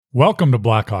Welcome to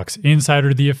Blackhawks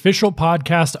Insider, the official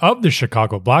podcast of the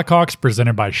Chicago Blackhawks,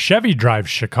 presented by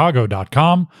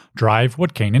ChevyDriveChicago.com. Drive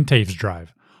what Kane and Taves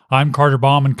drive. I'm Carter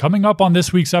Baum, and coming up on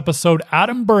this week's episode,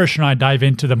 Adam Burrish and I dive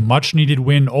into the much-needed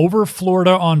win over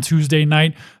Florida on Tuesday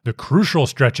night, the crucial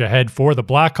stretch ahead for the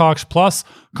Blackhawks, plus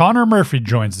Connor Murphy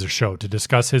joins the show to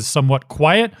discuss his somewhat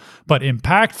quiet but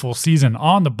impactful season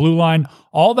on the blue line.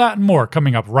 All that and more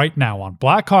coming up right now on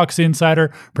Blackhawks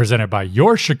Insider, presented by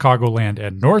your Chicagoland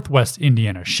and Northwest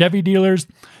Indiana Chevy dealers.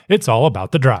 It's all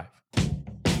about the drive.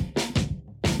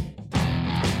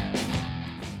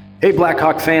 Hey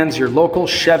Blackhawk fans, your local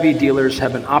Chevy dealers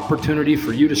have an opportunity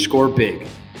for you to score big.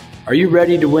 Are you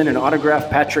ready to win an autographed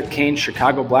Patrick Kane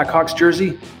Chicago Blackhawks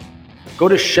jersey? Go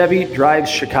to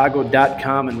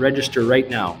ChevyDriveChicago.com and register right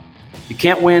now. You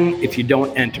can't win if you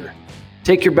don't enter.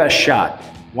 Take your best shot.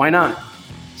 Why not?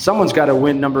 Someone's got to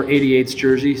win number 88's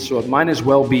jersey, so it might as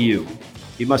well be you.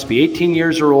 You must be 18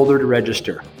 years or older to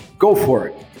register. Go for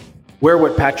it. Wear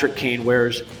what Patrick Kane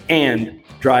wears and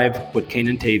drive what Kane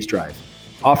and Taves drive.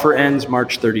 Offer ends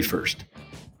March 31st.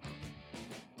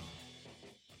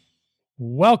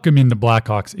 Welcome into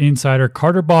Blackhawks Insider.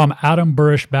 Carter Baum, Adam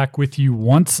Burrish back with you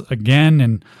once again.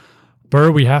 And Burr,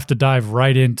 we have to dive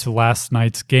right into last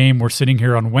night's game. We're sitting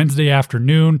here on Wednesday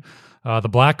afternoon. The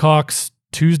Blackhawks,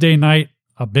 Tuesday night,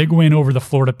 a big win over the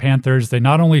Florida Panthers. They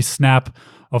not only snap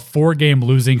a 4-game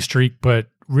losing streak, but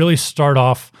really start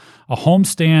off a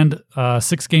homestand,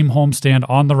 6-game homestand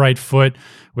on the right foot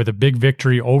with a big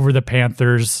victory over the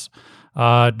Panthers.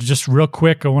 Just real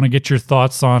quick, I want to get your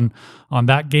thoughts on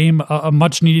that game. A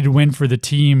much-needed win for the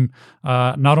team,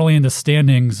 not only in the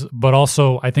standings, but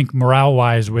also, I think,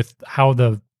 morale-wise with how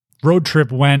the road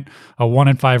trip went, a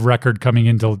 1-5 record coming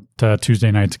into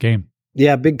Tuesday night's game.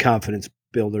 Yeah, big confidence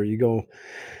builder. You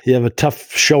have a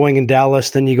tough showing in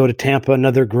Dallas, then you go to Tampa,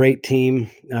 another great team.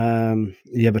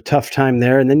 You have a tough time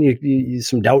there, and then you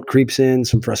some doubt creeps in,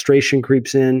 some frustration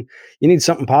creeps in. You need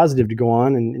something positive to go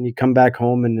on, and you come back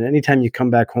home. And anytime you come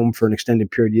back home for an extended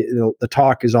period, the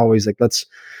talk is always like, let's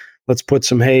put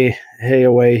some hay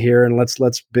away here, and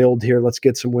let's build here. Let's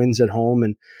get some wins at home.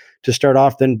 And to start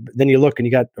off, then you look and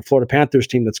you got a Florida Panthers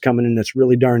team that's coming in that's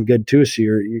really darn good too. So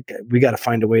we got to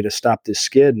find a way to stop this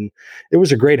skid. And it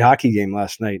was a great hockey game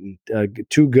last night, and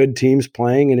two good teams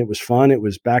playing, and it was fun. It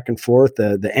was back and forth.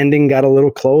 The ending got a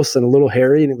little close and a little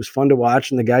hairy, and it was fun to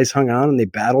watch. And the guys hung on and they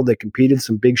battled. They competed.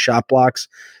 Some big shot blocks.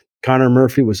 Connor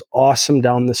Murphy was awesome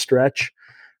down the stretch.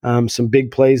 Some big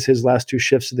plays his last two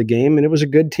shifts of the game, and it was a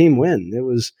good team win. It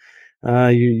was.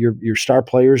 Your star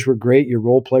players were great. Your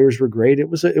role players were great. It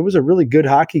was a really good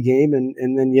hockey game,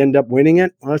 and then you end up winning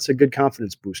it. Well, that's a good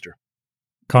confidence booster.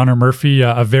 Connor Murphy,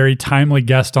 a very timely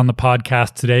guest on the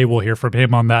podcast today. We'll hear from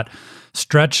him on that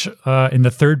stretch in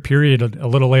the third period a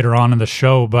little later on in the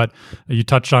show, but you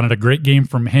touched on it. A great game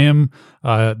from him.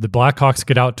 The Blackhawks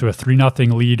get out to a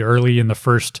 3-0 lead early in the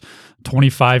first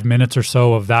 25 minutes or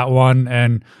so of that one.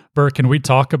 And Burr, can we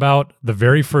talk about the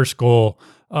very first goal?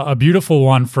 A beautiful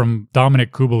one from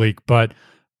Dominik Kubalik, but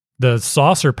the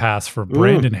saucer pass for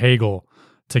Brandon Hagel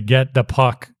to get the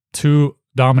puck to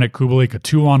Dominik Kubalik, a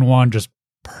 2-on-1, just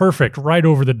perfect, right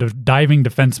over the diving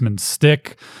defenseman's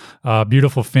stick.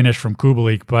 Beautiful finish from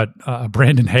Kubalik, but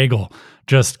Brandon Hagel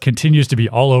just continues to be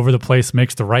all over the place,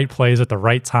 makes the right plays at the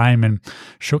right time, and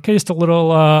showcased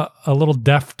a little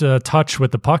deft touch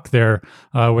with the puck there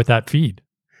with that feed.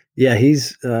 Yeah,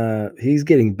 he's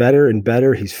getting better and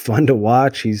better. He's fun to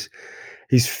watch. He's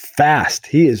fast.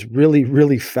 He is really,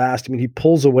 really fast. I mean, he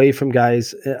pulls away from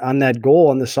guys on that goal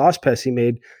on the sauce pass he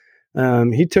made.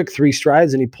 He took 3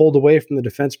 strides and he pulled away from the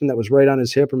defenseman that was right on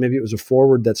his hip, or maybe it was a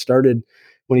forward that started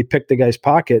when he picked the guy's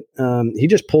pocket. He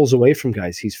just pulls away from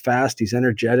guys. He's fast. He's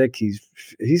energetic. He's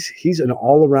an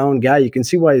all-around guy. You can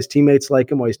see why his teammates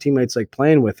like him, why his teammates like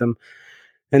playing with him.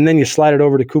 And then you slide it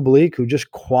over to Kubalik, who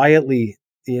just quietly,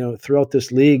 throughout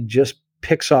this league, just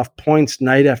picks off points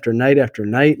night after night after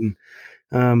night. And,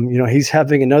 he's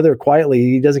having another quietly,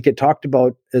 he doesn't get talked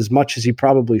about as much as he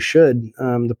probably should.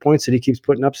 The points that he keeps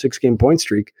putting up, 6-game point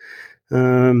streak.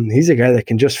 He's a guy that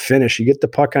can just finish. You get the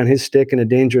puck on his stick in a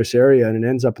dangerous area and it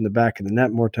ends up in the back of the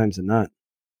net more times than not.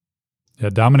 Yeah,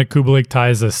 Dominik Kubalik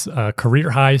ties this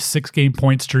career high 6-game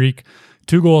point streak.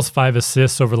 2 goals, 5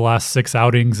 assists over the last 6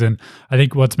 outings. And I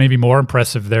think what's maybe more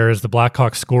impressive there is the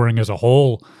Blackhawks scoring as a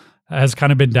whole has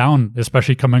kind of been down,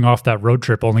 especially coming off that road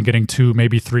trip, only getting 2,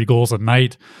 maybe 3 goals a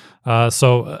night.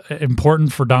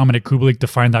 Important for Dominic Kubalik to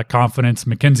find that confidence.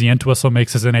 Mackenzie Entwistle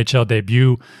makes his NHL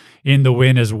debut in the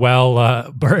win as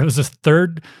well. But it was his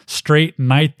third straight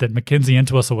night that Mackenzie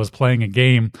Entwistle was playing a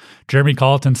game. Jeremy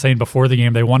Colleton saying before the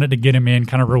game they wanted to get him in,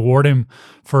 kind of reward him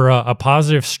for a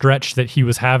positive stretch that he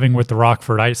was having with the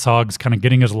Rockford Ice Hogs, kind of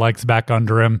getting his legs back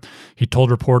under him. He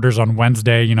told reporters on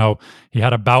Wednesday, he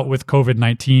had a bout with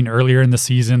COVID-19 earlier in the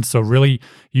season, so really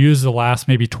used the last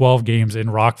maybe 12 games in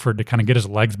Rockford to kind of get his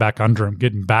legs back under him,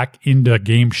 getting back into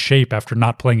game shape after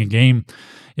not playing a game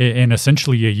in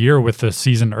essentially a year, with the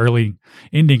season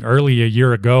ending early a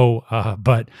year ago.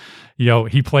 But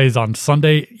he plays on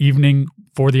Sunday evening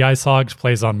for the Ice Hogs,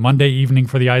 plays on Monday evening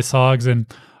for the Ice Hogs,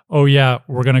 and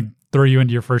we're going to throw you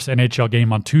into your first NHL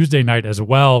game on Tuesday night as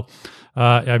well.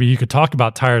 You could talk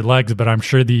about tired legs, but I'm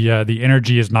sure the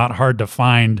energy is not hard to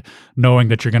find, knowing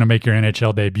that you're going to make your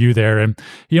NHL debut there. And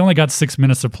he only got 6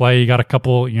 minutes to play. He got a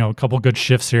couple good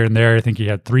shifts here and there. I think he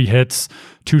had 3 hits,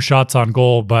 2 shots on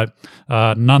goal, but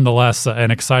nonetheless,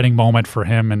 an exciting moment for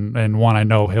him, and one I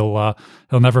know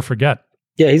he'll never forget.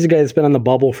 Yeah, he's a guy that's been on the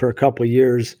bubble for a couple of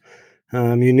years.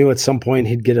 You knew at some point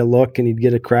he'd get a look and he'd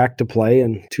get a crack to play.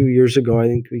 And 2 years ago, I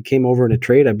think he came over in a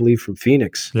trade, I believe, from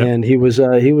Phoenix. Yep. And he was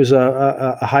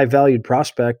a high valued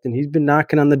prospect, and he's been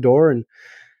knocking on the door, and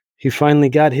he finally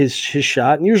got his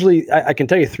shot. And usually, I can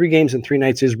tell you, 3 games in 3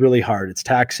 nights is really hard. It's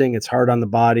taxing. It's hard on the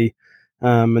body.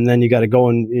 And then you got to go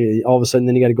and all of a sudden,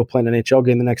 then you got to go play an NHL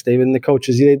game the next day. And the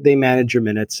coaches, they manage your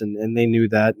minutes, and they knew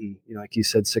that. And like you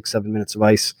said, 6-7 minutes of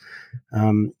ice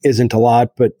isn't a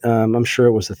lot, but I'm sure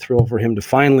it was a thrill for him to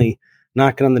finally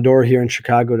knock it on the door here in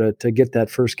Chicago to get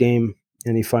that first game,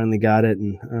 and he finally got it.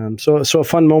 And so a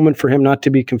fun moment for him, not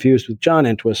to be confused with John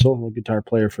Entwistle, a guitar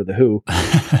player for The Who.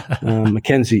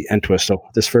 Mackenzie Entwistle,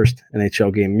 this first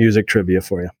NHL game. Music trivia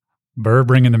for you. Bur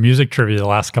bringing the music trivia the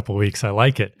last couple of weeks. I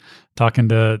like it. Talking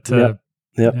to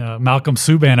Malcolm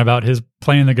Subban about his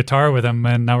playing the guitar with him,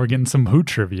 and now we're getting some Who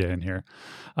trivia in here.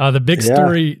 The big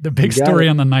story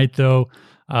on the night, though,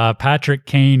 Patrick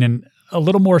Kane, and a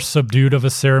little more subdued of a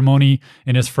ceremony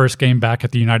in his first game back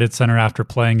at the United Center after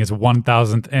playing his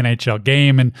 1,000th NHL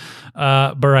game. And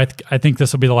Bur, I think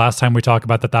this will be the last time we talk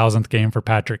about the 1,000th game for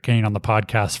Patrick Kane on the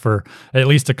podcast for at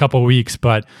least a couple weeks.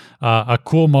 But a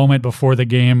cool moment before the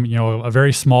game, a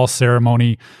very small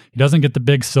ceremony. He doesn't get the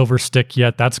big silver stick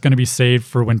yet. That's going to be saved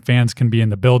for when fans can be in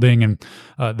the building and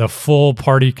the full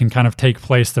party can kind of take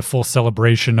place, the full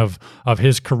celebration of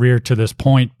his career to this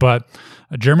point. But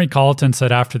Jeremy Colleton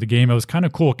said after the game, it was kind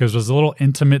of cool because it was a little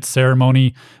intimate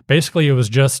ceremony. Basically, it was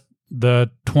just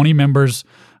the 20 members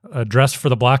dressed for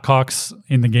the Blackhawks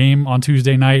in the game on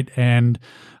Tuesday night, and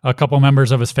a couple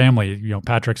members of his family,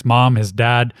 Patrick's mom, his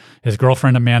dad, his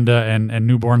girlfriend Amanda, and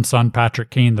newborn son Patrick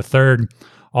Kane III,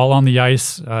 all on the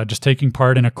ice, just taking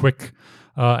part in a quick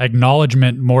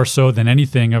acknowledgement, more so than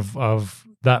anything, of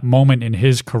that moment in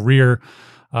his career.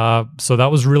 So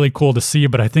that was really cool to see.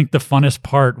 But I think the funnest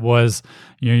part was,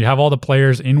 you have all the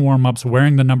players in warmups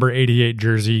wearing the number 88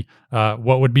 jersey.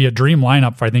 What would be a dream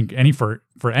lineup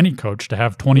for any coach to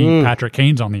have 20 Patrick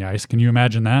Kanes on the ice. Can you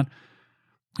imagine that?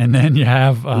 And then you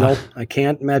have nope, I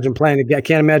can't imagine playing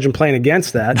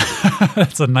against that.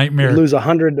 That's a nightmare. You'd lose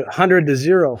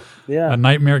 100-0. Yeah, a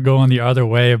nightmare going the other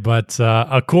way. But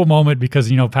a cool moment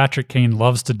because Patrick Kane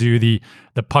loves to do the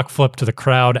puck flip to the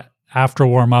crowd after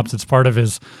warm-ups. It's part of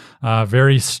his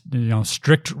very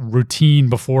strict routine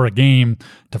before a game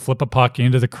to flip a puck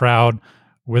into the crowd.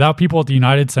 Without people at the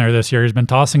United Center this year, he's been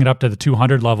tossing it up to the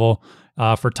 200 level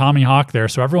for Tommy Hawk there.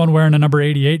 So everyone wearing a number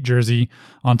 88 jersey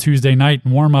on Tuesday night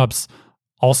in warm-ups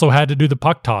also had to do the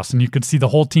puck toss, and you could see the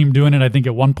whole team doing it. I think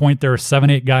at one point there were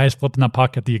 7-8 guys flipping the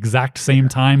puck at the exact same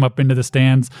time up into the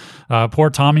stands. Poor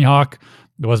Tommy Hawk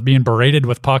was being berated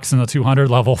with pucks in the 200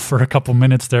 level for a couple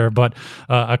minutes there, but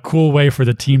a cool way for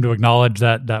the team to acknowledge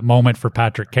that moment for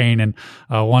Patrick Kane, and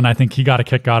one I think he got a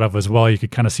kick out of as well. You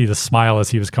could kind of see the smile as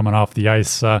he was coming off the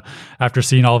ice after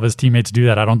seeing all of his teammates do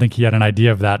that. I don't think he had an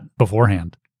idea of that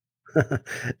beforehand.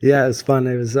 Yeah, it was fun.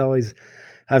 It was always,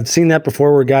 I've seen that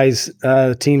before where guys,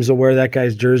 teams will wear that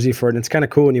guy's jersey for it, and it's kind of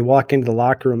cool when you walk into the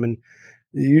locker room and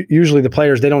usually the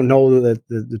players, they don't know that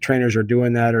the trainers are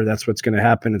doing that or that's what's going to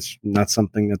happen. It's not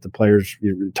something that the players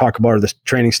talk about or the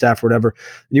training staff or whatever.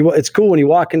 It's cool when you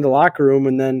walk into the locker room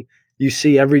and then you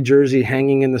see every jersey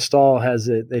hanging in the stall has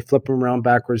it. They flip them around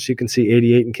backwards so you can see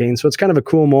 88 and Kane. So it's kind of a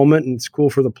cool moment, and it's cool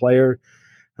for the player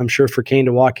I'm sure for Kane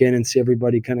to walk in and see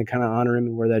everybody kind of honor him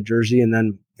and wear that jersey. And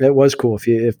then it was cool.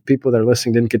 If people that are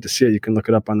listening didn't get to see it, you can look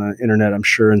it up on the internet, I'm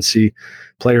sure, and see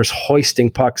players hoisting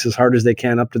pucks as hard as they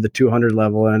can up to the 200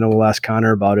 level. And I know we'll ask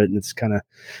Connor about it, and it's kind of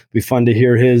be fun to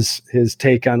hear his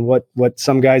take on what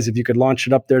some guys, if you could launch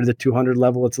it up there to the 200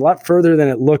 level, it's a lot further than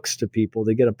it looks to people.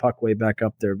 They get a puck way back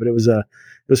up there, but it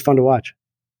was fun to watch.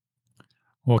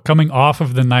 Well, coming off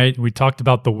of the night, we talked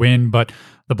about the win, but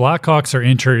the Blackhawks are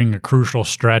entering a crucial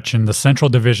stretch, and the Central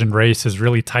Division race has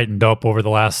really tightened up over the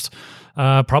last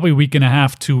probably week and a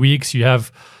half, 2 weeks. You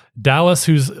have Dallas,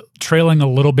 who's trailing a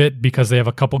little bit because they have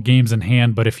a couple games in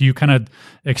hand, but if you kind of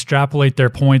extrapolate their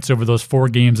points over those 4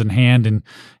 games in hand and,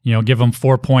 give them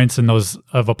 4 points in those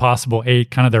of a possible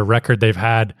 8, kind of their record they've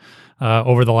had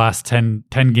over the last 10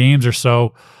 games or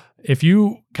so, if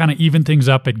you kind of even things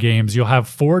up at games, you'll have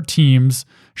 4 teams,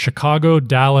 Chicago,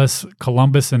 Dallas,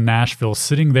 Columbus, and Nashville,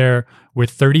 sitting there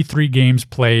with 33 games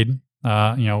played,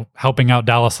 helping out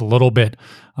Dallas a little bit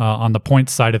on the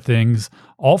points side of things.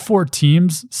 All 4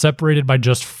 teams separated by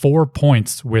just 4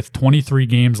 points with 23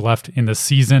 games left in the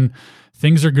season.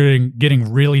 Things are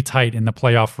getting really tight in the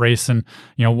playoff race. And,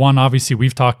 one, obviously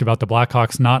we've talked about the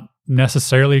Blackhawks not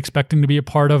necessarily expecting to be a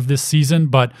part of this season,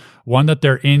 but one that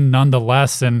they're in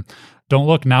nonetheless. And don't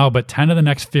look now, but 10 of the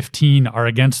next 15 are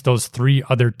against those 3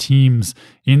 other teams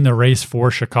in the race for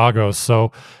Chicago.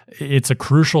 So it's a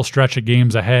crucial stretch of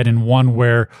games ahead, and one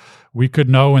where we could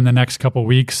know in the next couple of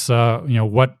weeks,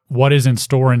 what is in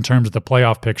store in terms of the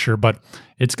playoff picture. But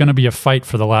it's going to be a fight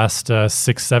for the last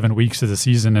 6-7 weeks of the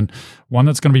season, and one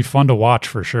that's going to be fun to watch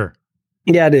for sure.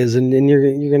 Yeah, it is. And you're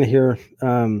going to hear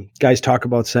guys talk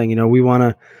about saying, we want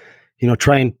to,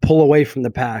 try and pull away from the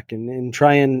pack and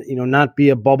try and, not be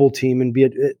a bubble team and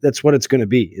that's what it's going to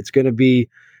be. It's going to be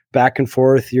back and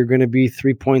forth. You're going to be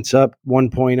 3 points up, 1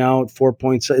 point out, 4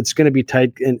 points. It's going to be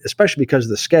tight, and especially because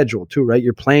of the schedule too, right?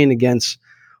 You're playing against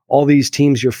all these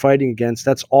teams you're fighting against.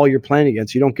 That's all you're playing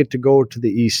against. You don't get to go to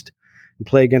the East and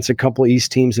play against a couple of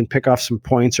East teams and pick off some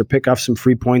points or pick off some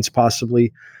free points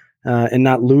possibly. And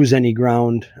not lose any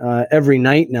ground every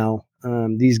night now.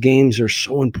 These games are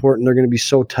so important. They're going to be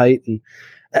so tight. And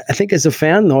I think as a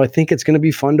fan, though, I think it's going to be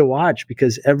fun to watch,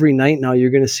 because every night now you're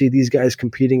going to see these guys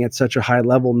competing at such a high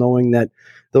level, knowing that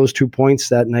those 2 points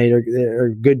that night are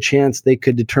a good chance they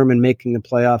could determine making the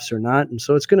playoffs or not. And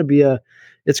so it's going to be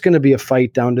a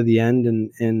fight down to the end.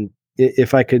 And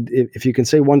if you can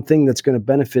say one thing that's going to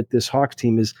benefit this Hawks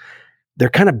team is they're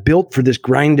kind of built for this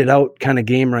grinded out kind of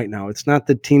game right now. It's not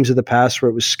the teams of the past where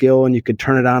it was skill and you could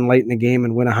turn it on late in the game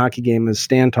and win a hockey game, as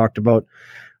Stan talked about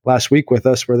last week with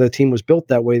us, where the team was built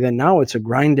that way. Then now it's a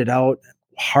grinded out,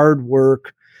 hard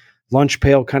work, lunch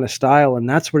pail kind of style. And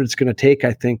that's what it's going to take.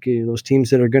 I think those teams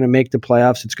that are going to make the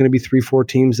playoffs, it's going to be 3-4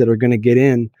 teams that are going to get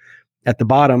in at the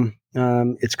bottom.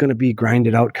 It's going to be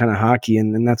grinded out kind of hockey.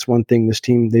 And that's one thing this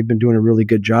team, they've been doing a really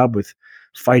good job with,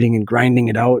 fighting and grinding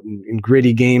it out in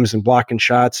gritty games and blocking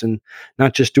shots, and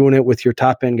not just doing it with your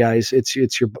top end guys.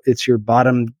 It's your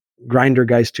bottom grinder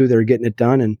guys too that are getting it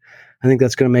done. And I think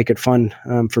that's going to make it fun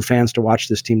for fans to watch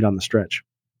this team down the stretch.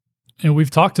 And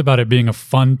we've talked about it being a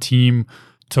fun team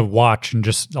to watch, and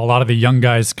just a lot of the young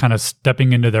guys kind of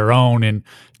stepping into their own and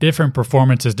different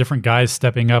performances, different guys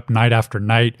stepping up night after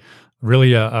night.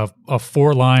 Really a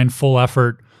 4-line full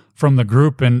effort from the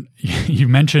group. And you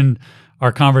mentioned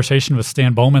our conversation with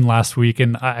Stan Bowman last week,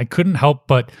 and I couldn't help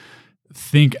but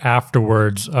think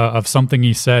afterwards of something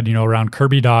he said, around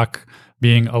Kirby Dach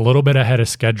being a little bit ahead of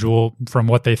schedule from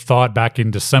what they thought back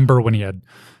in December when he had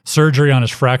surgery on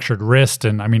his fractured wrist.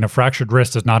 And I mean, a fractured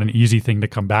wrist is not an easy thing to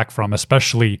come back from,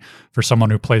 especially for someone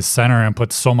who plays center and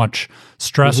puts so much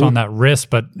stress on that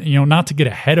wrist. But, not to get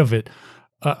ahead of it,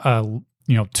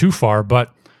 too far,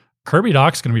 but Kirby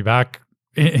Dach's going to be back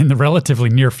in the relatively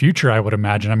near future, I would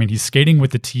imagine. I mean, he's skating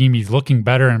with the team. He's looking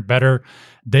better and better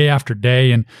day after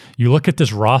day. And you look at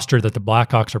this roster that the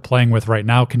Blackhawks are playing with right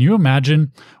now. Can you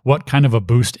imagine what kind of a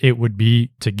boost it would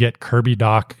be to get Kirby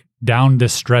Dach down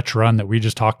this stretch run that we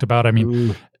just talked about? I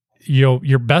mean,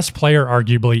 your best player,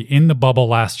 arguably, in the bubble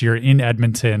last year in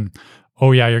Edmonton.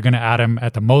 Oh yeah, you're going to add him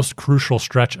at the most crucial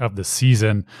stretch of the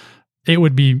season. It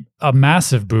would be a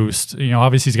massive boost.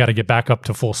 Obviously he's got to get back up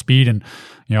to full speed, and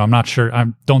I'm not sure. I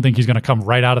don't think he's going to come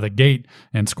right out of the gate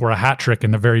and score a hat trick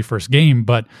in the very first game,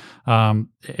 but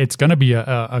it's going to be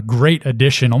a great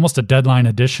addition, almost a deadline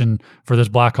addition for this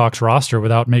Blackhawks roster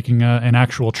without making an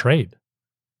actual trade.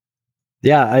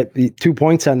 Yeah, 2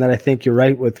 points on that. I think you're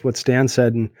right with what Stan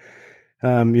said, and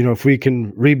if we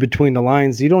can read between the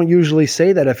lines, you don't usually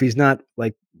say that if he's not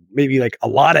like maybe like a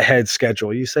lot ahead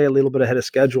schedule. You say a little bit ahead of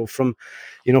schedule from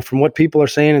what people are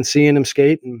saying and seeing him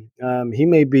skate. And he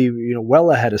may be,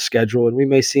 well ahead of schedule, and we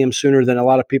may see him sooner than a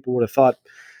lot of people would have thought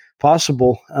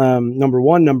possible. Number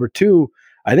one. Number two,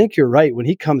 I think you're right. When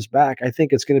he comes back, I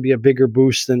think it's going to be a bigger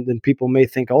boost than people may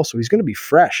think. Also, he's going to be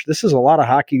fresh. This is a lot of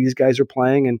hockey these guys are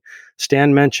playing, and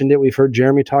Stan mentioned it. We've heard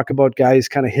Jeremy talk about guys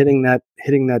kind of hitting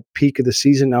that peak of the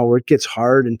season now, where it gets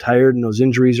hard and tired, and those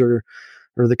injuries are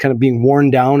the kind of being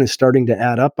worn down and starting to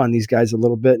add up on these guys a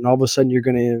little bit. And all of a sudden, you're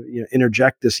going to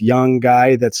interject this young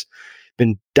guy that's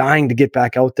been dying to get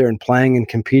back out there and playing and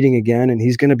competing again, and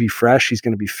he's going to be fresh. He's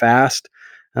going to be fast.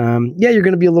 You're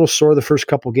going to be a little sore the first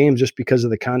couple games just because of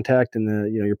the contact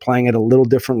and you're playing at a little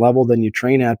different level than you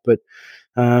train at. But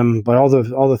all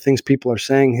the things people are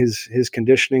saying, his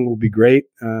conditioning will be great.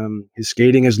 His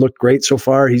skating has looked great so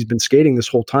far. He's been skating this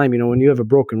whole time. When you have a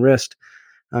broken wrist,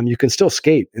 you can still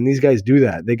skate, and these guys do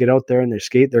that. They get out there and they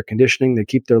skate. They're conditioning. They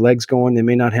keep their legs going. They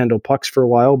may not handle pucks for a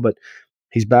while, but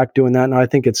he's back doing that now. I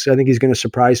think he's going to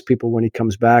surprise people when he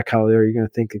comes back. How you're going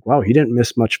to think, wow, he didn't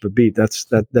miss much of a beat.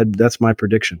 That's my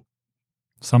prediction.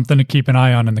 Something to keep an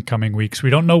eye on in the coming weeks. We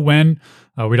don't know when,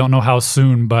 we don't know how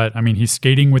soon, but he's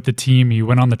skating with the team. He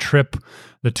went on the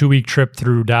 2-week trip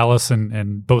through Dallas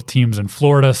and both teams in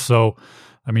Florida. So,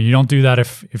 you don't do that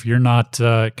if you're not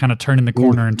kind of turning the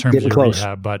corner in terms of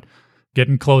rehab, but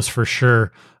getting close for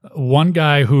sure. One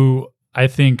guy who I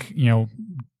think,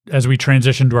 as we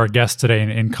transition to our guest today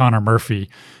in Connor Murphy,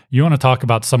 you want to talk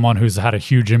about someone who's had a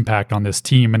huge impact on this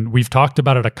team. And we've talked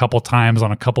about it a couple times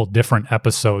on a couple different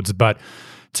episodes. But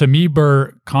to me,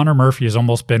 Bur, Connor Murphy has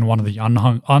almost been one of the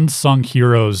unsung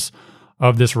heroes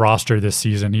of this roster this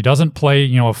season. He doesn't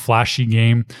play, a flashy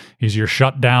game. He's your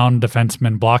shutdown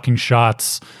defenseman, blocking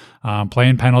shots,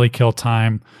 playing penalty kill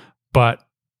time. But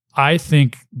I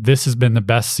think this has been the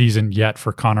best season yet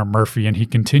for Connor Murphy, and he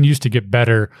continues to get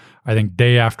better, I think,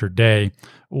 day after day.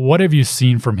 What have you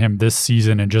seen from him this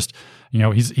season? And just,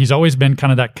 he's always been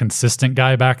kind of that consistent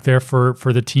guy back there for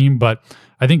the team, but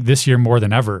I think this year more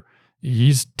than ever,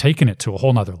 he's taken it to a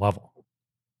whole nother level.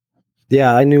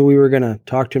 Yeah, I knew we were going to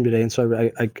talk to him today, and so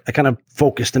I kind of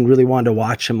focused and really wanted to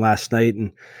watch him last night,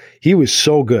 and he was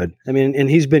so good. And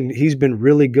he's been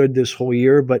really good this whole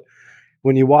year, but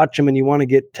when you watch him and you want to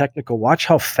get technical, watch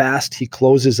how fast he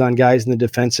closes on guys in the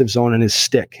defensive zone, and his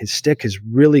stick is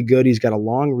really good. He's got a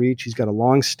long reach. He's got a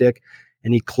long stick,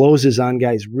 and he closes on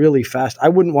guys really fast. I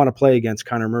wouldn't want to play against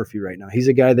Connor Murphy right now. He's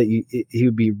a guy that he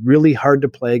would be really hard to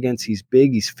play against. He's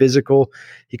big. He's physical.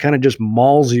 He kind of just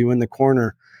mauls you in the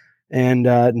corner, and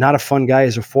not a fun guy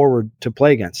as a forward to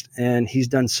play against. And he's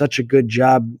done such a good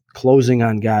job closing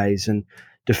on guys and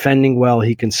defending well.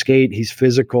 He can skate. He's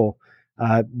physical.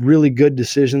 Really good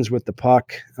decisions with the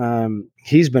puck.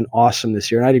 He's been awesome this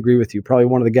year, and I'd agree with you. Probably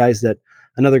one of the guys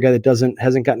another guy that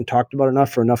hasn't gotten talked about enough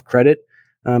for enough credit.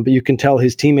 But you can tell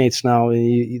his teammates now.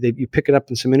 You pick it up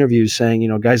in some interviews saying,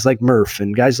 guys like Murph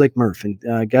and guys have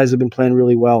been playing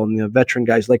really well, and veteran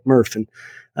guys like Murph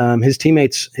and his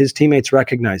teammates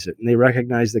recognize it, and they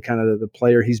recognize the kind of the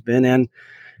player he's been. And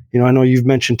I know you've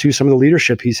mentioned too some of the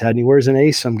leadership he's had, and he wears an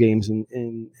A some games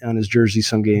and on his jersey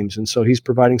some games, and so he's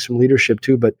providing some leadership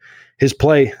too. But his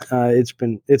play, it's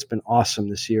been awesome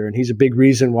this year, and he's a big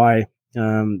reason why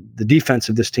the defense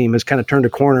of this team has kind of turned a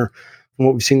corner from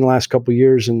what we've seen the last couple of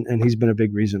years, and he's been a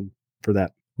big reason for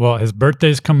that. Well, his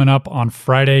birthday's coming up on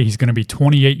Friday. He's going to be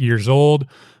 28 years old,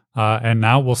 and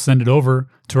now we'll send it over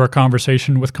to our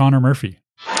conversation with Connor Murphy.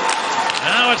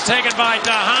 Now it's taken by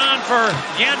Dahan for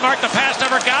Janmark. The pass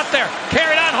never got there.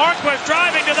 Carried on. Hornquist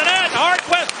driving to the net.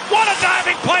 Hornquist, what a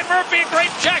diving play. Murphy, great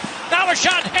check. Now a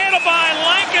shot handled by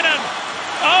Lankinen.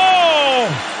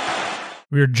 Oh!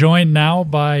 We are joined now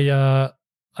by,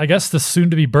 I guess, the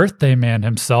soon-to-be birthday man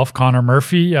himself, Connor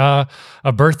Murphy. A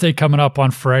birthday coming up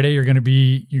on Friday. You're going to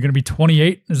be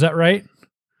 28. Is that right?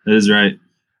 That is right.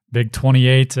 Big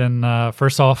 28. And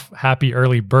first off, happy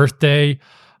early birthday.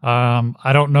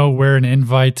 I don't know where an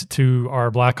invite to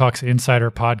our Blackhawks Insider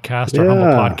podcast, our humble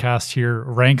podcast here,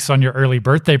 ranks on your early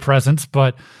birthday presents,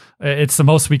 but it's the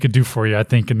most we could do for you, I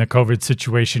think, in the COVID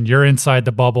situation. You're inside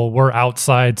the bubble, we're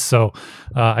outside, so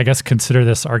I guess consider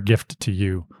this our gift to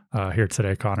you here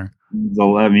today, Connor.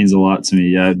 That means a lot to me.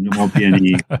 Yeah, it won't be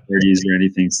any parties or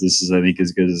anything, so this is, I think,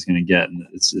 as good as it's going to get, and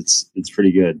it's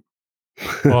pretty good.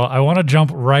 Well, I want to jump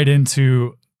right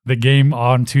into the game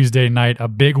on Tuesday night, a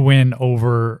big win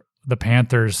over the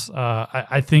Panthers.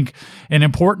 I think an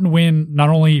important win, not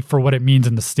only for what it means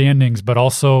in the standings, but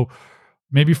also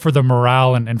maybe for the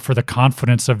morale and for the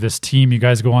confidence of this team. You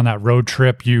guys go on that road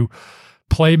trip. You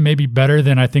play maybe better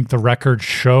than I think the record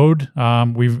showed.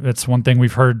 It's one thing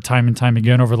we've heard time and time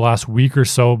again over the last week or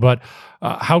so, but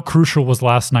how crucial was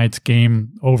last night's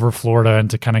game over Florida and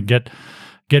to kind of get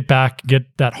that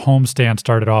homestand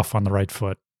started off on the right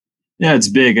foot? Yeah, it's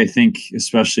big. I think,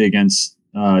 especially against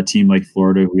a team like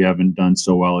Florida, we haven't done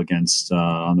so well against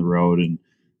on the road, and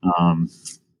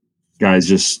guys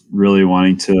just really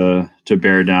wanting to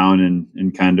bear down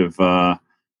and kind of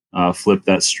flip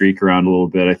that streak around a little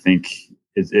bit. I think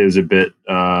it was a bit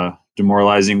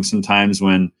demoralizing sometimes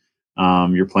when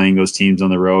you're playing those teams on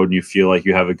the road and you feel like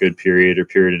you have a good period or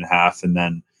period and a half, and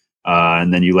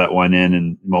then you let one in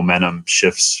and momentum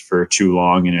shifts for too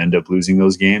long and you end up losing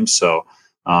those games. So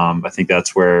I think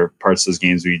that's where parts of those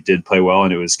games we did play well,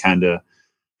 and it was kind of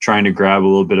trying to grab a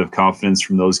little bit of confidence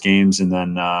from those games, and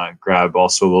then grab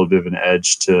also a little bit of an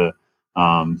edge to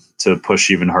push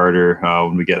even harder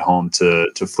when we get home to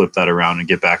flip that around and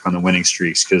get back on the winning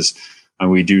streaks. Because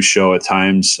we do show at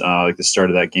times, like the start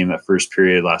of that game, that first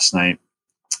period last night,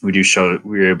 we do show that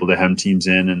we were able to hem teams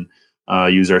in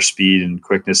and use our speed and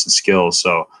quickness and skill.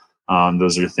 So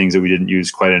those are things that we didn't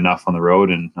use quite enough on the road,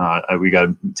 and we got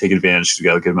to take advantage because we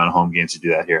got a good amount of home games to do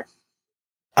that here.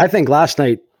 I think last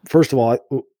night, first of all,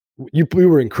 you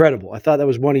were incredible. I thought that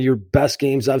was one of your best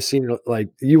games I've seen. Like,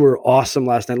 you were awesome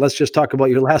last night. Let's just talk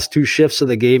about your last two shifts of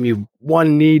the game. You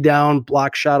one knee down,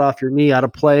 block shot off your knee out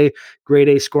of play, grade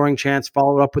A scoring chance,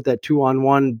 followed up with that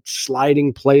 2-on-1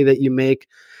 sliding play that you make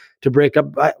to break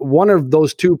up. One of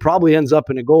those two probably ends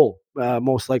up in a goal.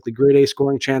 Most likely grade A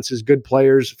scoring chances, good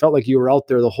players. Felt like you were out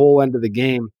there the whole end of the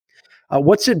game.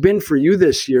 What's it been for you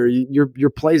this year? Your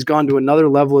play's gone to another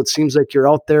level. It seems like you're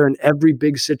out there in every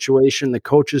big situation. The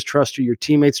coaches trust you. Your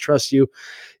teammates trust you.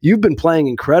 You've been playing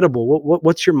incredible.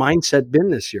 What's your mindset been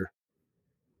this year?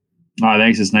 Oh,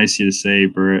 thanks. It's nice of you to say,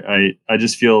 Bur. I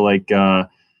just feel like I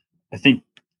think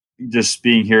just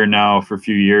being here now for a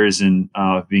few years and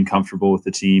being comfortable with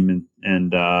the team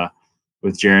and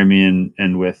with Jeremy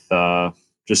and with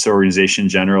just the organization in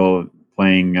general,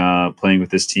 playing with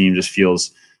this team just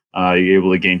feels you're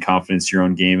able to gain confidence in your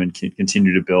own game and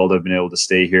continue to build. I've been able to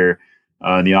stay here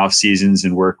in the off seasons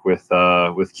and work with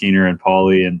Keener and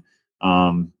Paulie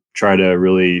and try to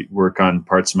really work on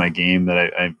parts of my game that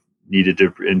I needed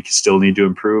to and still need to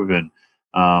improve. And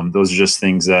those are just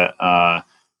things that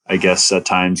I guess at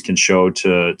times can show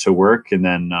to work. And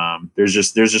then there's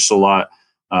just a lot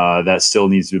that still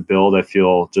needs to build. I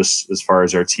feel just as far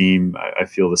as our team, I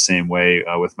feel the same way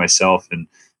with myself and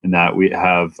that we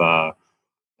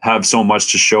have so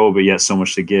much to show, but yet so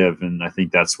much to give. And I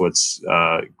think that's what's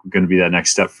going to be that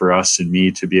next step for us and me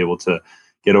to be able to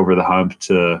get over the hump,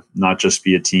 to not just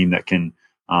be a team that can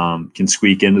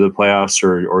squeak into the playoffs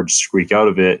or just squeak out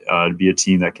of it, to be a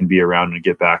team that can be around and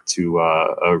get back to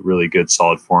a really good,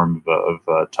 solid form of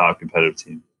a top competitive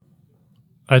team.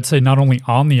 I'd say not only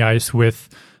on the ice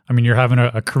you're having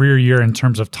a career year in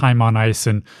terms of time on ice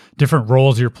and different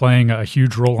roles. You're playing a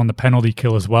huge role on the penalty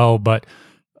kill as well, but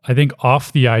I think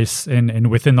off the ice and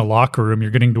within the locker room,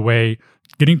 you're getting to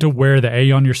wear the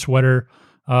A on your sweater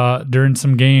during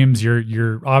some games.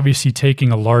 You're obviously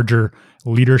taking a larger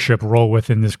leadership role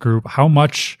within this group. How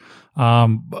much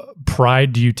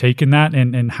pride do you take in that,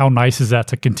 and how nice is that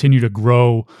to continue to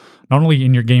grow not only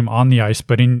in your game on the ice,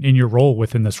 but in your role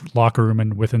within this locker room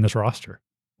and within this roster?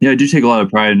 Yeah, I do take a lot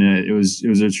of pride in it. It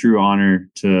was a true honor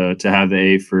to have the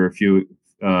A for a few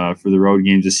for the road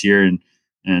games this year,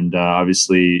 and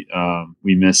obviously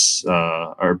we miss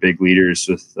our big leaders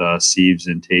with Steves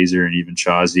and Taser and even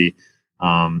Chazi.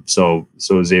 So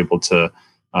I was able to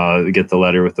get the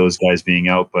letter with those guys being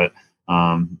out, but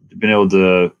been able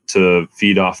to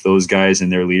feed off those guys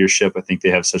and their leadership. I think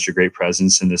they have such a great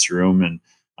presence in this room, and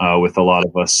with a lot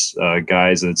of us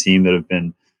guys on the team that have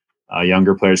been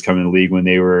younger players coming in the league when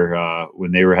they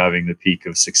were having the peak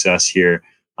of success here,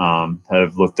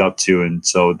 have looked up to, and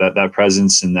so that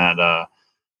presence and that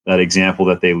example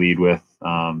that they lead with,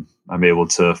 I'm able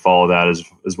to follow that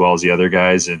as well as the other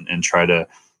guys and try to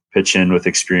pitch in with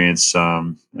experience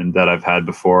and that I've had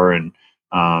before, and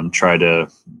try to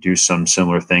do some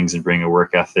similar things and bring a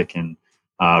work ethic and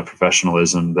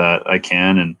professionalism that I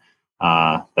can. And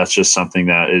that's just something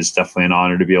that is definitely an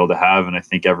honor to be able to have. And I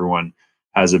think everyone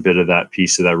has a bit of that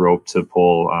piece of that rope to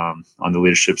pull on the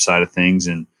leadership side of things,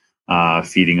 and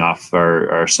feeding off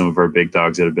some of our big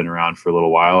dogs that have been around for a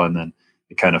little while. And then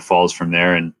it kind of falls from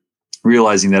there, and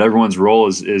realizing that everyone's role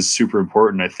is super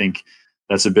important. I think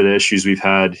that's a bit of issues we've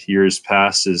had years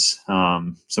past is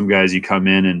some guys you come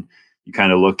in and you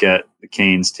kind of look at the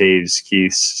Canes, Taves,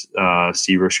 Keiths,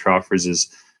 Seabrooks, Crawfords as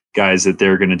guys that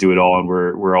they're going to do it all, and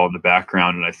we're all in the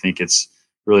background. And I think it's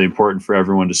really important for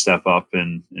everyone to step up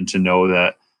and to know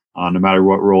that no matter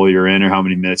what role you're in or how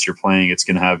many minutes you're playing, it's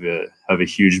going to have a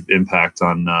huge impact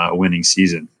on a winning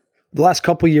season. The last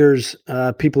couple of years,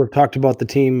 people have talked about the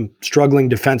team struggling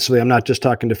defensively. I'm not just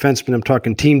talking defensemen; I'm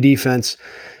talking team defense.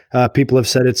 People have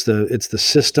said it's the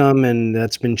system, and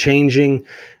that's been changing.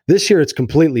 This year, it's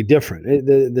completely different.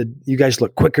 You guys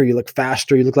look quicker, you look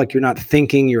faster, you look like you're not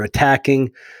thinking, you're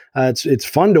attacking. It's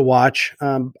fun to watch.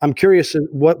 I'm curious,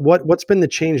 what's been the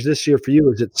change this year for you?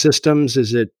 Is it systems?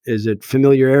 Is it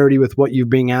familiarity with what you're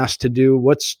being asked to do?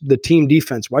 What's the team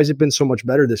defense? Why has it been so much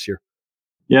better this year?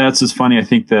 Yeah, it's just funny. I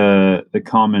think the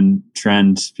common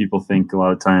trend people think a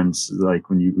lot of times, like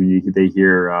when they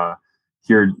hear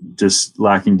just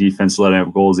lacking defense, letting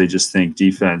up goals, they just think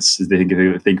defense. They think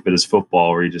of it as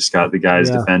football, where you just got the guys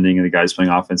defending and the guys playing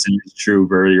offense. And it's true,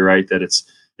 Bur, you're right that it's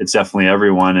definitely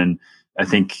everyone. And I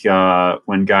think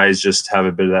when guys just have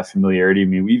a bit of that familiarity, I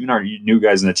mean, even our new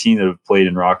guys in the team that have played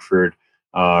in Rockford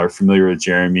are familiar with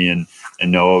Jeremy and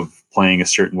know of playing a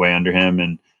certain way under him.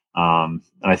 And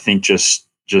I think just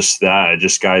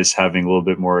guys having a little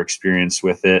bit more experience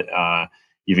with it,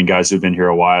 even guys who've been here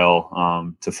a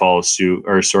while to follow suit,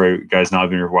 or sorry, guys not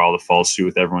been here a while to follow suit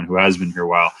with everyone who has been here a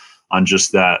while on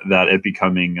just that it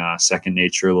becoming second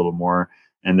nature a little more.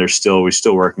 And we're still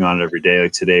working on it every day.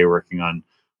 Like today, working on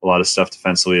a lot of stuff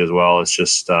defensively as well. It's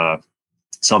just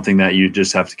something that you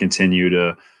just have to continue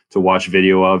to watch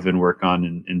video of and work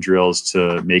on in drills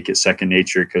to make it second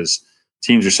nature, because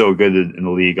teams are so good in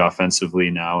the league offensively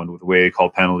now, and with the way they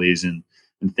call penalties and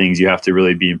things, you have to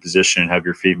really be in position and have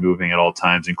your feet moving at all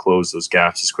times and close those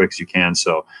gaps as quick as you can.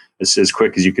 So it's as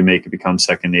quick as you can make it become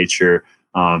second nature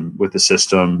with the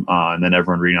system, and then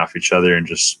everyone reading off each other and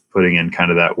just putting in kind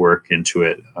of that work into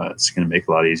it. It's going to make it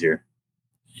a lot easier.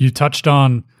 You touched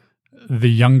on the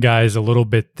young guys a little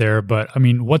bit there, but I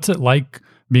mean, what's it like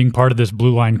being part of this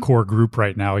Blue Line core group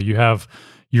right now? You have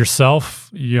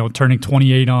yourself, turning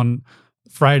 28 on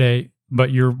Friday,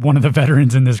 but you're one of the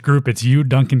veterans in this group. It's you,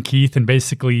 Duncan Keith, and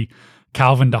basically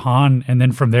Calvin DeHaan. And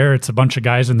then from there, it's a bunch of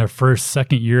guys in their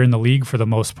second year in the league for the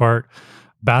most part,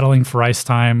 battling for ice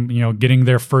time, getting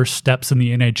their first steps in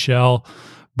the NHL.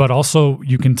 But also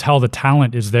you can tell the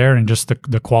talent is there and just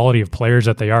the quality of players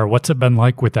that they are. What's it been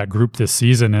like with that group this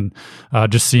season, and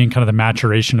just seeing kind of the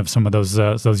maturation of some of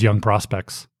those young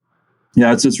prospects?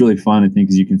 Yeah, it's really fun, I think,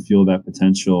 because you can feel that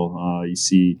potential. You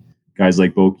see guys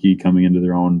like Boki coming into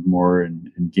their own more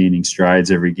and gaining strides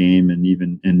every game. And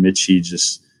even Mitchie,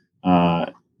 just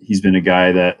he's been a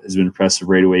guy that has been impressive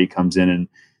right away. He comes in and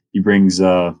he brings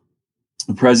a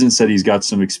presence that he's got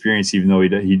some experience, even though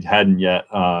he hadn't yet,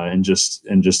 and just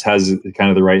has kind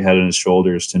of the right head on his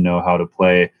shoulders to know how to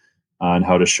play and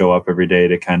how to show up every day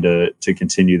to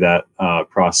continue that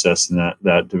process and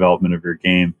that development of your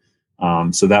game.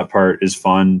 So that part is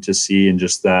fun to see, and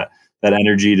just that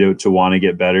energy to want to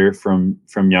get better from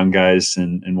young guys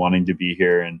and wanting to be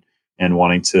here and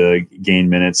wanting to gain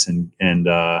minutes and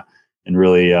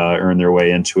really earn their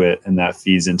way into it. And that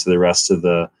feeds into the rest of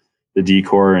the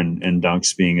D-core and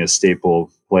Dunks being a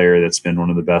staple player that's been one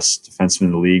of the best defensemen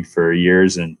in the league for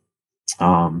years. And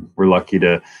we're lucky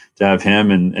to have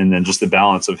him and then just the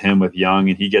balance of him with young,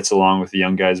 and he gets along with the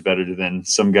young guys better than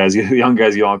some guys. Young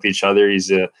guys get along with each other.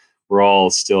 We're all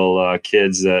still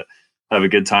kids that have a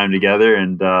good time together,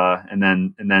 and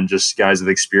then just guys with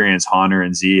experience. Honor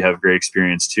and Z have great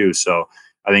experience too. So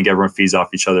I think everyone feeds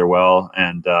off each other well,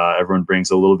 and everyone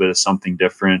brings a little bit of something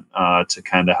different to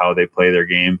kind of how they play their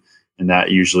game. And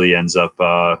that usually ends up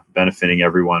benefiting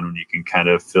everyone when you can kind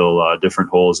of fill different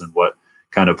holes in what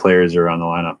kind of players are on the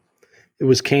lineup. It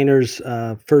was Kaner's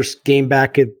first game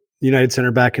back at United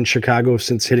Center back in Chicago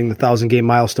since hitting the 1,000-game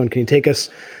milestone. Can you take us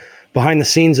behind the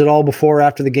scenes at all before or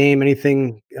after the game?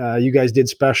 Anything you guys did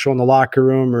special in the locker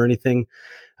room, or anything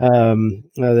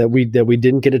that we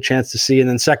didn't get a chance to see? And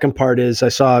then second part is, I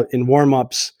saw in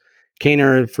warm-ups,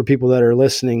 Kaner, for people that are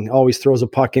listening, always throws a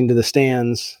puck into the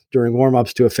stands during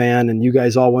warm-ups to a fan, and you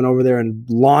guys all went over there and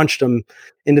launched him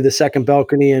into the second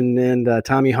balcony, and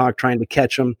Tommy Hawk trying to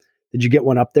catch him. Did you get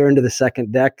one up there into the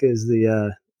second deck?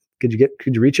 Could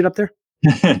you reach it up there?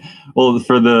 Well,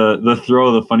 for the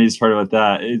throw, the funniest part about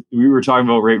that, we were talking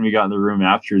about right when we got in the room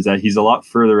after, is that he's a lot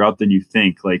further up than you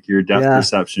think, like your depth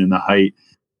perception and the height.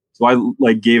 So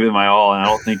I gave it my all, and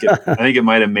I think it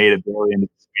might have made it barely into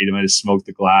the suite. It might have smoked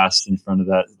the glass in front of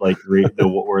that, like where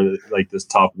the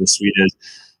top of the suite is.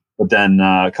 But then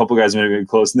a couple guys made it really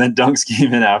close, and then Dunks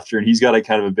came in after, and he's got a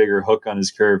kind of a bigger hook on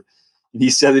his curve. And he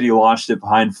said that he launched it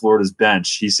behind Florida's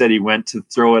bench. He said he went to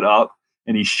throw it up,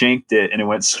 and he shanked it, and it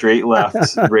went straight left,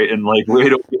 right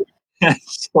over.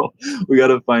 So we got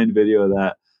to find video of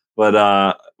that.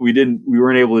 but we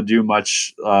weren't able to do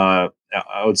much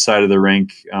outside of the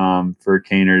rink for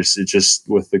Caners. It just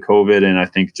with the COVID, and I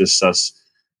think just us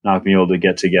not being able to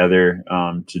get together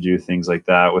to do things like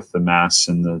that with the masks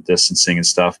and the distancing and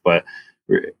stuff. But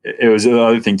it was the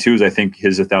other thing too, is I think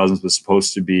his 1000s was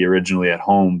supposed to be originally at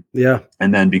home. Yeah.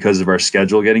 And then because of our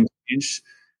schedule getting changed,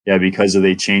 because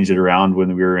they changed it around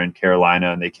when we were in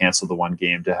Carolina and they canceled the one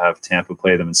game to have Tampa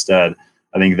play them instead.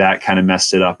 I think that kind of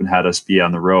messed it up and had us be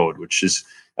on the road, which is,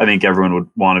 I think everyone would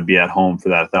want to be at home for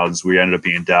that 1000s. We ended up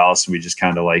being in Dallas, and we just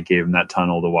kind of like gave them that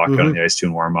tunnel to walk out on the ice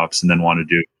doing warm-ups, and then want to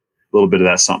do a little bit of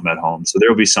that something at home. So there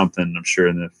will be something, I'm sure,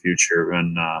 in the future.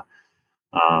 And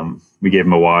we gave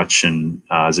them a watch and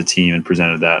as a team and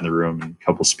presented that in the room and a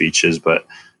couple speeches. But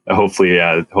hopefully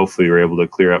we're able to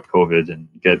clear up COVID and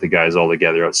get the guys all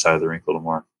together outside of the rink a little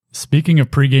more. Speaking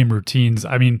of pregame routines,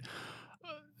 I mean,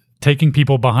 taking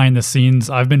people behind the scenes,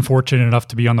 I've been fortunate enough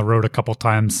to be on the road a couple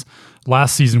times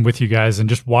last season with you guys, and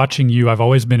just watching you, I've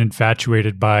always been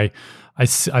infatuated by, I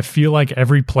feel like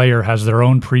every player has their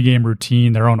own pregame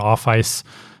routine, their own off-ice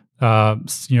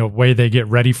way they get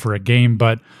ready for a game,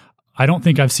 but I don't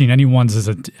think I've seen anyone's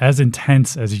as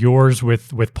intense as yours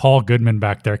with Paul Goodman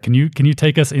back there. Can you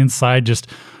take us inside just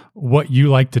what you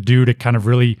like to do to kind of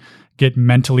really get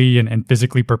mentally and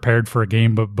physically prepared for a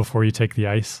game before you take the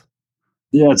ice?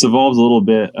 Yeah, it's evolved a little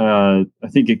bit. I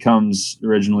think it comes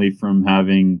originally from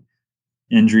having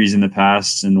injuries in the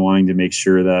past and wanting to make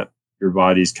sure that your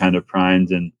body's kind of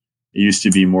primed. And it used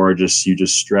to be more just you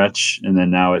just stretch, and then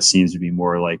now it seems to be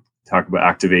more like talk about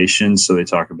activation. So they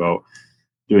talk about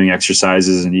doing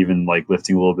exercises and even like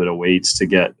lifting a little bit of weights to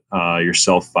get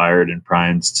yourself fired and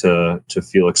primed to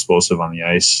feel explosive on the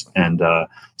ice. And so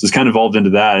it's kind of evolved into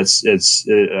that.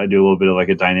 I do a little bit of like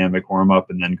a dynamic warm up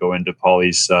and then go into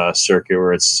Paulie's circuit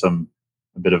where it's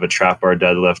a bit of a trap bar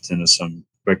deadlift and some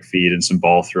quick feed and some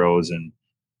ball throws and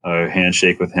a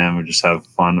handshake with him and just have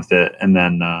fun with it. And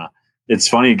then it's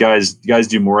funny, guys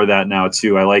do more of that now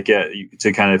too. I like it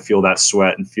to kind of feel that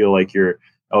sweat and feel like you're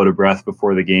out of breath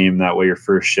before the game. That way your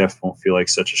first shift won't feel like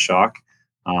such a shock.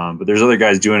 But there's other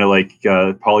guys doing it, like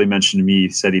Paulie mentioned to me, he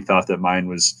said he thought that mine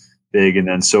was big, and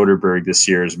then Soderberg this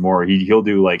year is more. He'll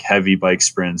do like heavy bike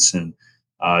sprints and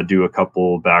do a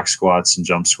couple back squats and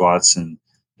jump squats and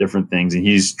different things, and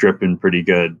he's dripping pretty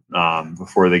good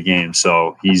before the game.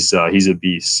 So he's a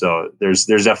beast. So there's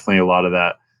definitely a lot of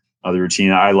that other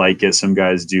routine. I like it. Some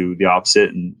guys do the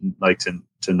opposite and like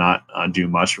to not do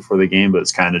much before the game, but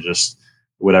it's kind of just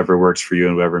whatever works for you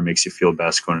and whatever makes you feel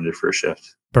best going into first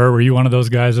shift. Bur, were you one of those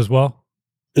guys as well?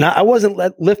 No, I wasn't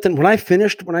lifting. When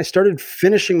I started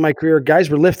finishing my career, guys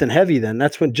were lifting heavy then.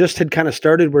 That's when just had kind of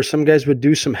started where some guys would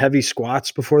do some heavy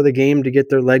squats before the game to get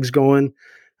their legs going.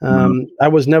 I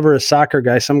was never a soccer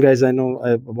guy. Some guys I know,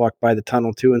 I walk by the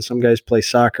tunnel too, and some guys play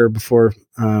soccer before,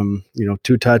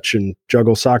 two touch and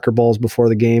juggle soccer balls before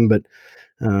the game. But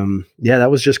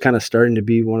that was just kind of starting to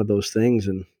be one of those things.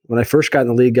 And when I first got in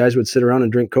the league, guys would sit around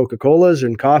and drink Coca-Colas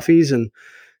and coffees and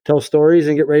tell stories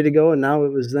and get ready to go. And now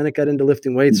it got into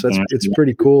lifting weights. So it's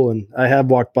pretty cool. And I have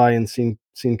walked by and seen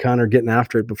Connor getting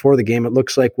after it before the game. It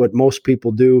looks like what most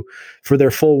people do for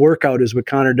their full workout is what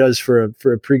Connor does for a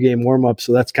pregame warm up.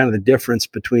 So that's kind of the difference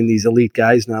between these elite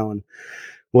guys now and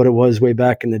what it was way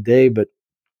back in the day. But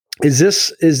is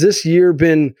this year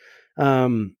been,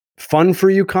 fun for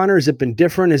you, Connor? Has it been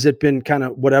different? Has it been kind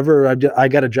of whatever? I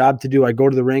got a job to do. I go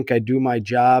to the rink, I do my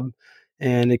job,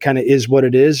 and it kind of is what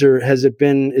it is. Or is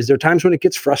there times when it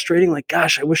gets frustrating? Like,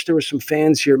 gosh, I wish there were some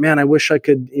fans here, man. I wish I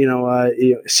could,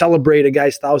 celebrate a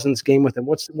guy's 1000th game with him.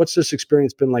 What's this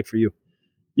experience been like for you?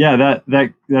 Yeah,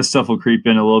 that stuff will creep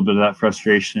in a little bit of that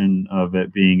frustration of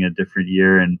it being a different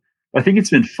year. And I think it's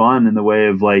been fun in the way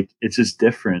of like, it's just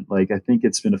different. Like, I think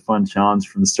it's been a fun challenge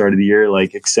from the start of the year,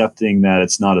 like accepting that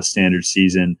it's not a standard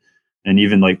season and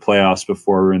even like playoffs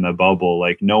before we're in the bubble,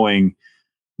 like knowing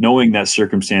that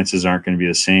circumstances aren't going to be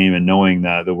the same and knowing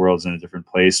that the world's in a different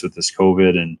place with this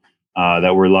COVID and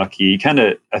that we're lucky.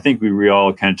 I think we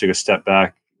all kind of took a step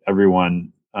back,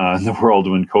 everyone in the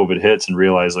world when COVID hits and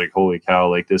realized like, holy cow,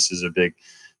 like this is a big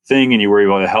thing. And you worry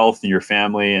about the health and your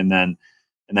family. And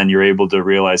then you're able to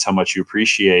realize how much you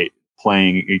appreciate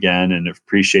playing again and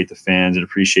appreciate the fans and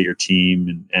appreciate your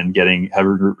team and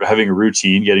having a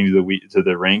routine, getting to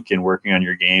the rink and working on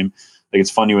your game. Like,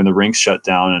 it's funny when the rinks shut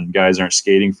down and guys aren't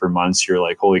skating for months, you're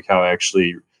like, holy cow, I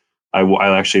actually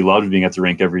loved being at the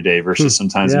rink every day versus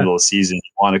sometimes in the middle of the season,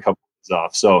 you want a couple of days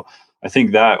off. So I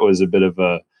think that was a bit of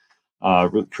a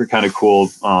kind of cool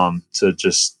to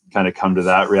just kind of come to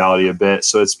that reality a bit.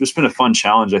 So it's just been a fun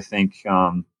challenge, I think,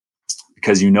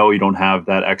 because you don't have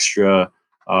that extra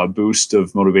boost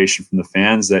of motivation from the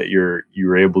fans that you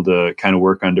were able to kind of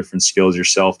work on different skills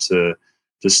yourself to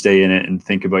stay in it and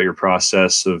think about your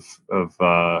process of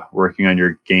working on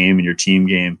your game and your team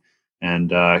game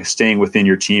and staying within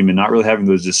your team and not really having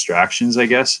those distractions, I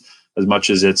guess, as much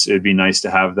as it'd be nice to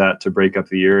have that to break up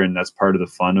the year. And that's part of the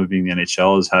fun of being the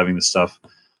NHL is having the stuff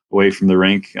away from the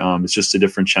rink. It's just a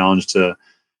different challenge to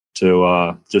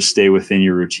just stay within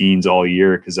your routines all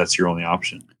year because that's your only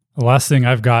option. The last thing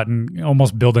I've gotten,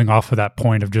 almost building off of that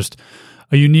point of just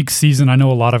a unique season. I know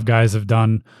a lot of guys have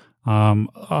done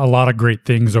a lot of great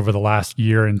things over the last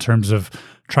year in terms of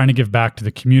trying to give back to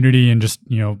the community and just,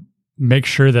 make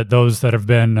sure that those that have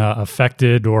been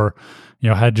affected or,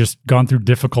 had just gone through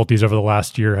difficulties over the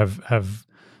last year have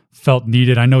felt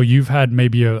needed. I know you've had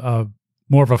maybe a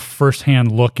more of a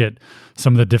firsthand look at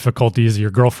some of the difficulties.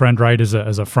 Your girlfriend, right, is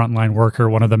a frontline worker,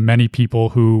 one of the many people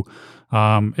who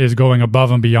is going above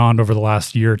and beyond over the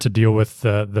last year to deal with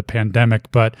the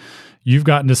pandemic. But you've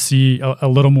gotten to see a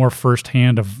little more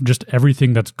firsthand of just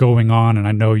everything that's going on, and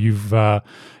I know you've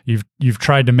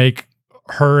tried to make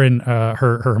her and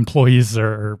her employees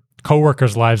or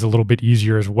coworkers' lives a little bit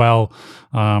easier as well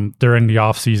during the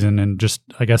off season, and just,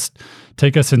 I guess,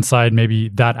 take us inside maybe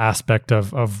that aspect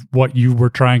of what you were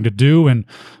trying to do and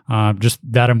just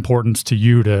that importance to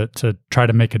you to try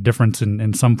to make a difference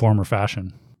in some form or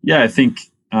fashion. Yeah, I think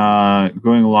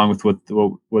going along with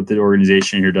what the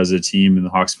organization here does as a team and the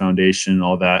Hawks Foundation and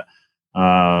all that,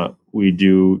 we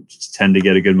do tend to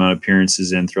get a good amount of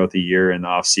appearances in throughout the year and the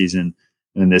off season.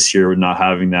 And this year, with not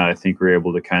having that, I think we're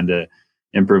able to kind of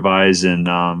improvise and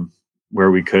where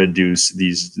we could do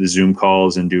the Zoom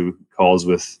calls and do calls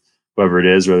with whoever it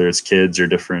is, whether it's kids or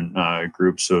different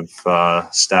groups of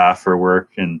staff or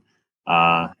work, and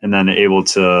then able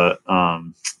to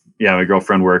my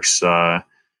girlfriend works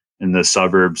in the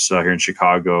suburbs here in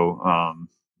Chicago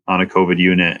on a COVID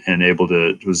unit and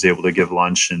was able to give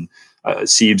lunch, and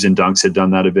Siebes and Dunks had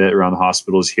done that a bit around the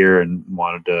hospitals here and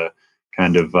wanted to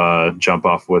kind of jump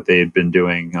off what they had been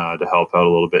doing to help out a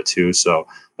little bit too. So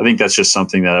I think that's just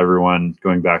something that everyone,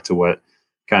 going back to what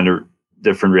kind of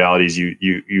different realities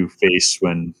you face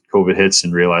when COVID hits,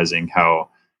 and realizing how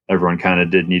everyone kind of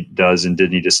did need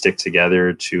to stick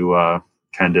together to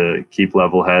kind of keep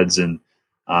level heads and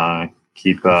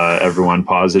keep everyone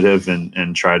positive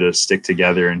and try to stick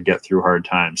together and get through hard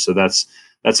times. So that's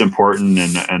important.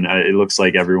 And it looks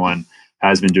like everyone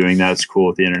has been doing that. It's cool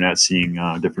with the internet, seeing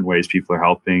different ways people are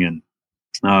helping. And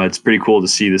it's pretty cool to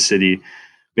see the city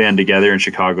band together. And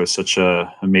Chicago is such an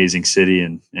amazing city.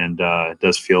 And it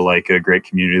does feel like a great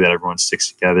community that everyone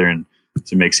sticks together. And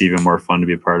it makes it even more fun to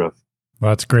be a part of.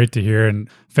 Well, that's great to hear. And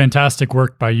fantastic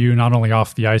work by you, not only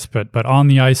off the ice, but on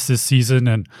the ice this season.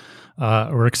 And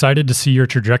we're excited to see your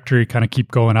trajectory kind of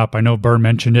keep going up. I know Bur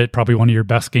mentioned it, probably one of your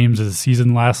best games of the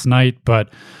season last night, but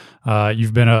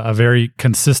you've been a very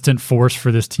consistent force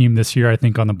for this team this year, I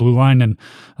think, on the blue line. And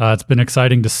it's been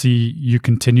exciting to see you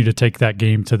continue to take that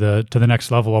game to the next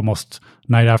level almost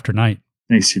night after night.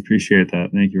 Thanks. Appreciate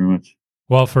that. Thank you very much.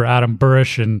 Well, for Adam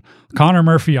Burish and Connor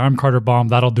Murphy, I'm Carter Baum.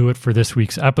 That'll do it for this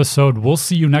week's episode. We'll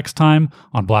see you next time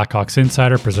on Blackhawks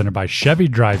Insider, presented by Chevy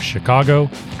Drive Chicago.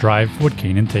 Drive what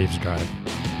Kane and Taves drive.